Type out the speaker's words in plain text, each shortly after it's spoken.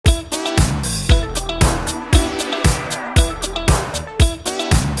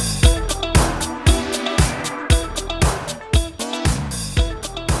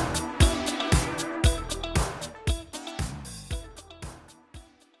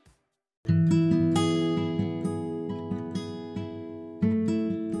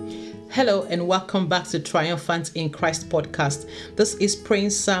Hello and welcome back to Triumphant in Christ podcast. This is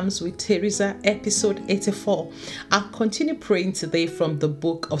Praying Psalms with Theresa, episode 84. I'll continue praying today from the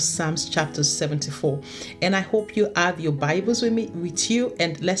book of Psalms chapter 74. And I hope you have your Bibles with you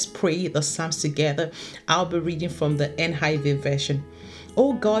and let's pray the Psalms together. I'll be reading from the NIV version.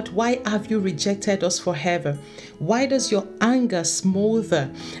 Oh God, why have you rejected us forever? Why does your anger smolder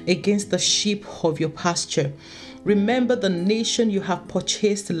against the sheep of your pasture? Remember the nation you have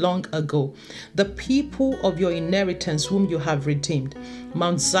purchased long ago, the people of your inheritance whom you have redeemed,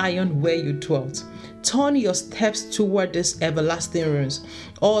 Mount Zion where you dwelt. Turn your steps toward this everlasting ruins,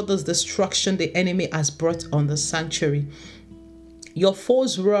 all this destruction the enemy has brought on the sanctuary. Your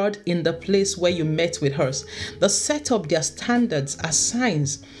foes roared in the place where you met with hers. They set up their standards as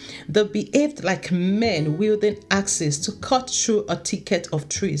signs. They behaved like men wielding axes to cut through a thicket of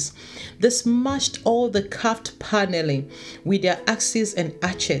trees. They smashed all the carved paneling with their axes and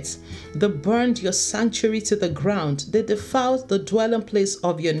hatchets. They burned your sanctuary to the ground. They defiled the dwelling place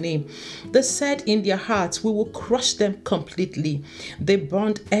of your name. They said in their hearts, we will crush them completely. They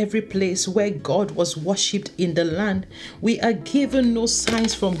burned every place where God was worshipped in the land. We are given no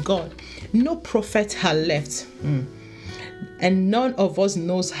signs from God. No prophet had left. And none of us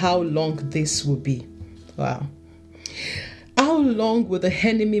knows how long this will be. Wow. How long will the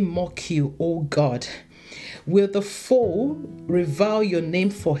enemy mock you, O God? Will the foe revile your name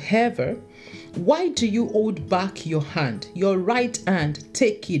forever? Why do you hold back your hand, your right hand,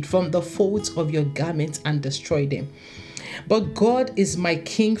 take it from the folds of your garment and destroy them? But God is my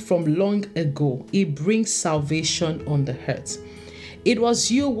king from long ago. He brings salvation on the earth. It was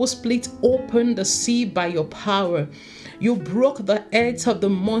you who split open the sea by your power. You broke the heads of the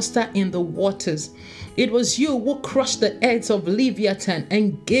monster in the waters. It was you who crushed the heads of Leviathan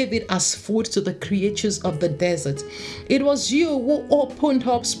and gave it as food to the creatures of the desert. It was you who opened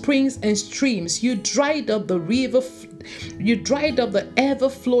up springs and streams. You dried up the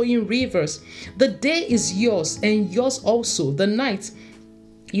ever-flowing rivers. The day is yours and yours also the night.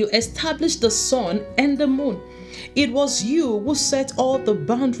 You established the sun and the moon. It was you who set all the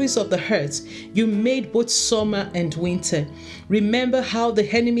boundaries of the earth. You made both summer and winter. Remember how the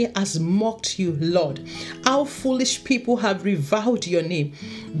enemy has mocked you, Lord. How foolish people have reviled your name.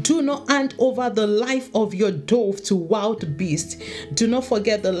 Do not hand over the life of your dove to wild beasts. Do not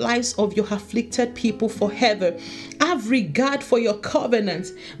forget the lives of your afflicted people forever. Have regard for your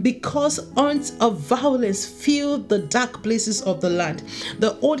covenant, because hunts of violence fill the dark places of the land.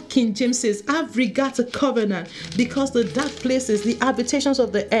 The old King James says, have regard to covenant, because the dark places, the habitations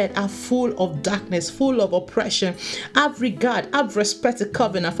of the earth are full of darkness, full of oppression. Have regard, have respect to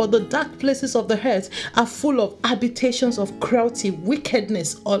covenant, for the dark places of the earth are full of habitations of cruelty,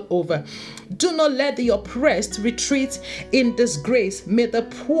 wickedness all over. Do not let the oppressed retreat in disgrace. May the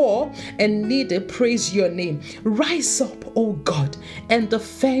poor and needy praise your name. Rise up, O God, and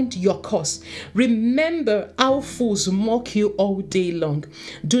defend your cause. Remember how fools mock you all day long.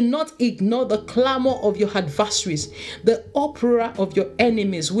 Do not ignore the clamor of your adversaries, the uproar of your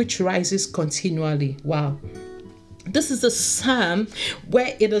enemies, which rises continually. Wow. This is a psalm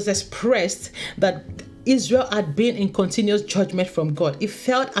where it is expressed that Israel had been in continuous judgment from God. It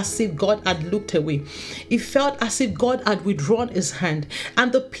felt as if God had looked away. It felt as if God had withdrawn his hand.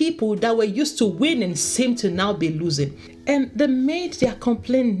 And the people that were used to winning seemed to now be losing. And they made their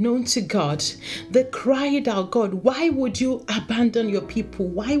complaint known to God. They cried out, God, why would you abandon your people?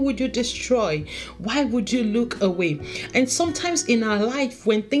 Why would you destroy? Why would you look away? And sometimes in our life,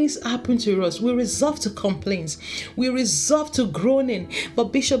 when things happen to us, we resolve to complain. We resolve to groaning. But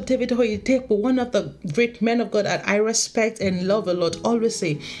Bishop David Oyedepo, one of the great men of God that I respect and love a lot, always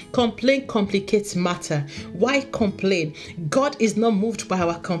say, complaint complicates matter. Why complain? God is not moved by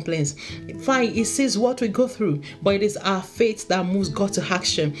our complaints. Fine, he sees what we go through, but it is our faith that moves God to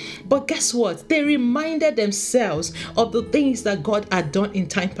action. But guess what? They reminded themselves of the things that God had done in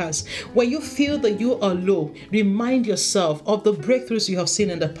time past. When you feel that you are low, remind yourself of the breakthroughs you have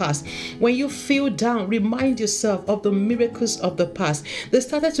seen in the past. When you feel down, remind yourself of the miracles of the past. They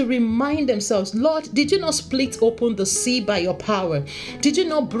started to remind themselves, Lord, did you not split open the sea by your power? Did you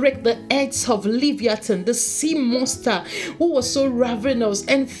not break the heads of Leviathan, the sea monster who was so ravenous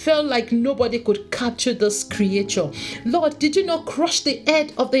and felt like nobody could capture this creature? Lord, did you not crush the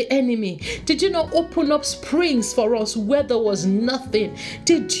head of the enemy? Did you not open up springs for us where there was nothing?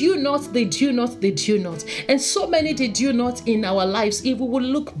 Did you not? Did you not? Did you not? And so many did you not in our lives. If we will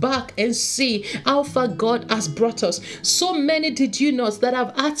look back and see how far God has brought us, so many did you not that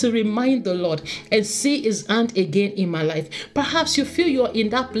I've had to remind the Lord and see his hand again in my life. Perhaps you feel you're in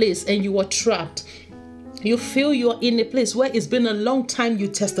that place and you are trapped. You feel you're in a place where it's been a long time you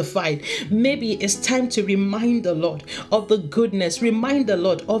testified. Maybe it's time to remind the Lord of the goodness. Remind the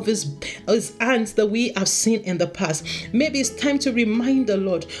Lord of his hands that we have seen in the past. Maybe it's time to remind the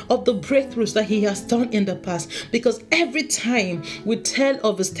Lord of the breakthroughs that he has done in the past. Because every time we tell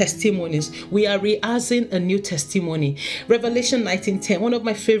of his testimonies, we are rehearsing a new testimony. Revelation 19:10, one of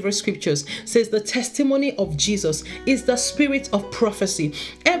my favorite scriptures, says the testimony of Jesus is the spirit of prophecy.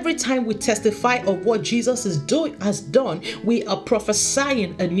 Every time we testify of what Jesus has done, we are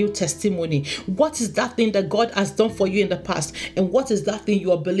prophesying a new testimony. What is that thing that God has done for you in the past, and what is that thing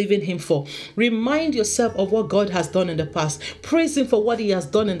you are believing him for? Remind yourself of what God has done in the past. Praise him for what he has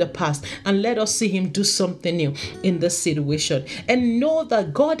done in the past, and let us see him do something new in this situation. And know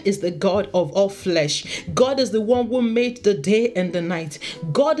that God is the God of all flesh. God is the one who made the day and the night.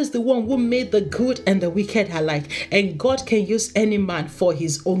 God is the one who made the good and the wicked alike, and God can use any man for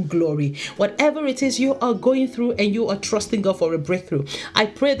his own glory. Whatever it is you are going through and you are trusting God for a breakthrough, I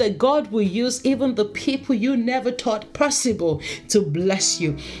pray that God will use even the people you never thought possible to bless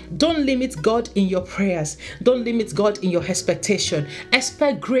you. Don't limit God in your prayers. Don't limit God in your expectation.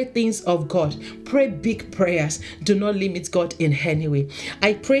 Expect great things of God. Pray big prayers. Do not limit God in any way.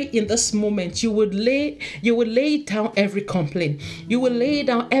 I pray in this moment you would lay down every complaint. You will lay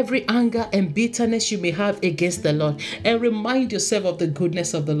down every anger and bitterness you may have against the Lord, and remind yourself of the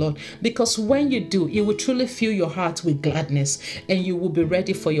goodness of the Lord. Because when you do, it will truly fill your heart with gladness, and you will be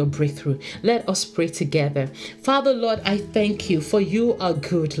ready for your breakthrough. Let us pray together. Father, Lord, I thank you for you are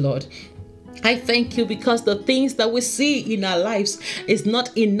good, Lord. I thank you because the things that we see in our lives is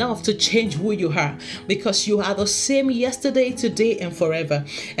not enough to change who you are, because you are the same yesterday, today, and forever.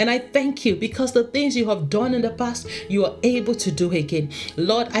 And I thank you because the things you have done in the past, you are able to do again.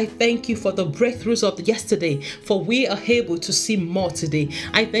 Lord, I thank you for the breakthroughs of yesterday, for we are able to see more today.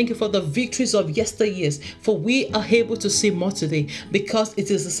 I thank you for the victories of yesteryears, for we are able to see more today, because it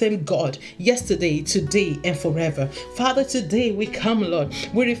is the same God yesterday, today, and forever. Father, today we come, Lord.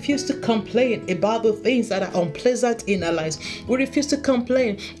 We refuse to complain about the things that are unpleasant in our lives. We refuse to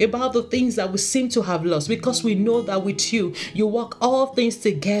complain about the things that we seem to have lost, because we know that with you, you work all things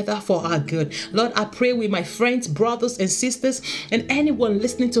together for our good. Lord, I pray with my friends, brothers, and sisters, and anyone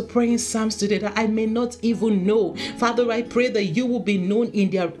listening to praying Psalms today that I may not even know. Father, I pray that you will be known in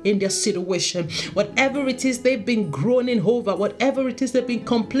their situation. Whatever it is they've been groaning over, whatever it is they've been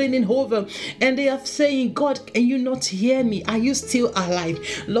complaining over, and they are saying, God, can you not hear me? Are you still alive?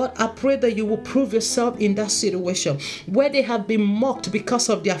 Lord, I pray that you will prove yourself in that situation where they have been mocked because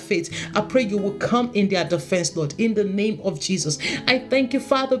of their faith. I pray you will come in their defense, Lord, in the name of Jesus. I thank you,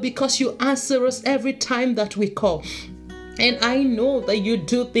 Father, because you answer us every time that we call. And I know that you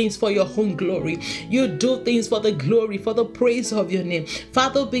do things for your own glory. You do things for the glory, for the praise of your name.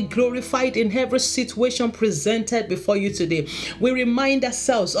 Father, be glorified in every situation presented before you today. We remind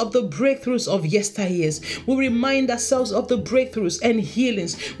ourselves of the breakthroughs of yesteryears. We remind ourselves of the breakthroughs and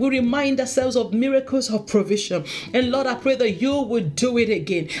healings. We remind ourselves of miracles of provision. And Lord, I pray that you will do it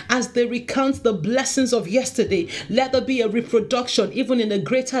again. As they recount the blessings of yesterday, let there be a reproduction even in a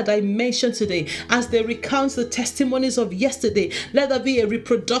greater dimension today. As they recount the testimonies of yesterday, let there be a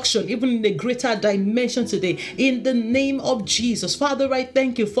reproduction even in a greater dimension today, in the name of Jesus. Father, I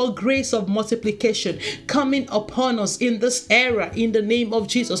thank you for grace of multiplication coming upon us in this era, in the name of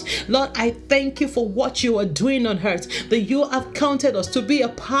Jesus. Lord, I thank you for what you are doing on earth, that you have counted us to be a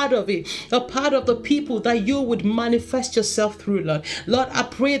part of it, a part of the people that you would manifest yourself through, Lord. Lord, I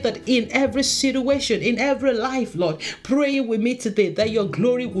pray that in every situation, in every life, Lord, praying with me today that your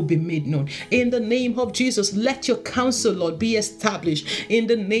glory will be made known. In the name of Jesus, let your counsel, Lord, be established in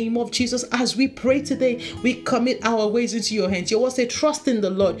the name of Jesus. As we pray today, we commit our ways into your hands. You will say, trust in the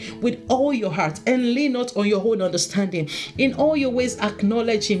Lord with all your heart and lean not on your own understanding. In all your ways,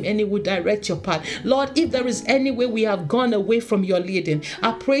 acknowledge him and he will direct your path. Lord, if there is any way we have gone away from your leading,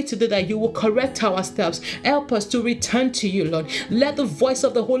 I pray today that you will correct our steps. Help us to return to you, Lord. Let the voice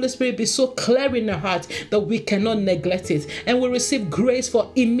of the Holy Spirit be so clear in our heart that we cannot neglect it, and we receive grace for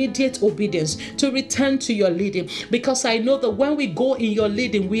immediate obedience to return to your leading, because I know that when we go in your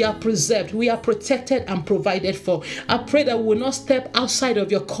leading, we are preserved, we are protected and provided for. I pray that we will not step outside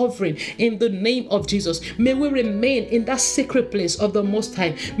of your covering in the name of Jesus. May we remain in that secret place of the Most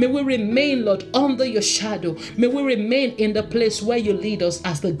High. May we remain, Lord, under your shadow. May we remain in the place where you lead us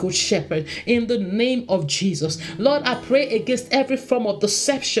as the good shepherd in the name of Jesus. Lord, I pray against every form of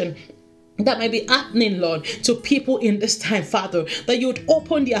deception that might be happening, Lord, to people in this time, Father, that you would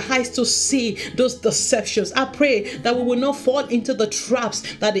open their eyes to see those deceptions. I pray that we will not fall into the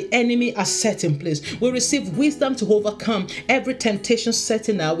traps that the enemy has set in place. We receive wisdom to overcome every temptation set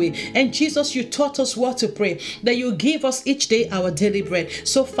in our way. And Jesus, you taught us what to pray, that you give us each day our daily bread.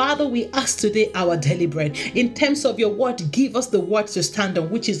 So, Father, we ask today our daily bread. In terms of your word, give us the word to stand on,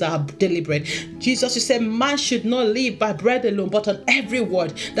 which is our daily bread. Jesus, you said, man should not live by bread alone, but on every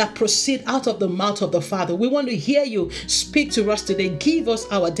word that proceeds out of the mouth of the Father. We want to hear you speak to us today. Give us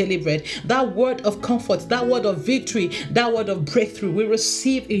our daily bread. That word of comfort, that word of victory, that word of breakthrough, we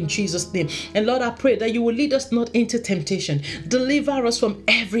receive in Jesus' name. And Lord, I pray that you will lead us not into temptation. Deliver us from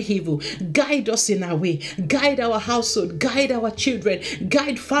every evil. Guide us in our way. Guide our household. Guide our children.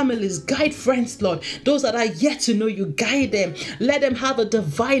 Guide families. Guide friends, Lord. Those that are yet to know you, guide them. Let them have a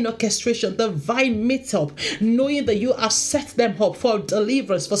divine orchestration, divine meet-up, knowing that you have set them up for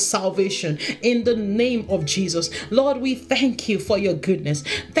deliverance, for salvation. In the name of Jesus. Lord, we thank you for your goodness.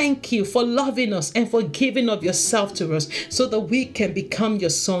 Thank you for loving us and for giving of yourself to us so that we can become your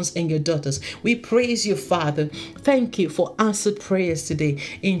sons and your daughters. We praise you, Father. Thank you for answered prayers today.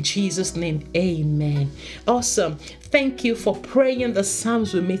 In Jesus' name, amen. Awesome. Thank you for praying the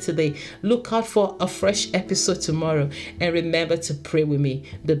Psalms with me today. Look out for a fresh episode tomorrow. And remember to pray with me.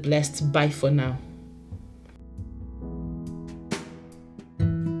 Be blessed. Bye for now.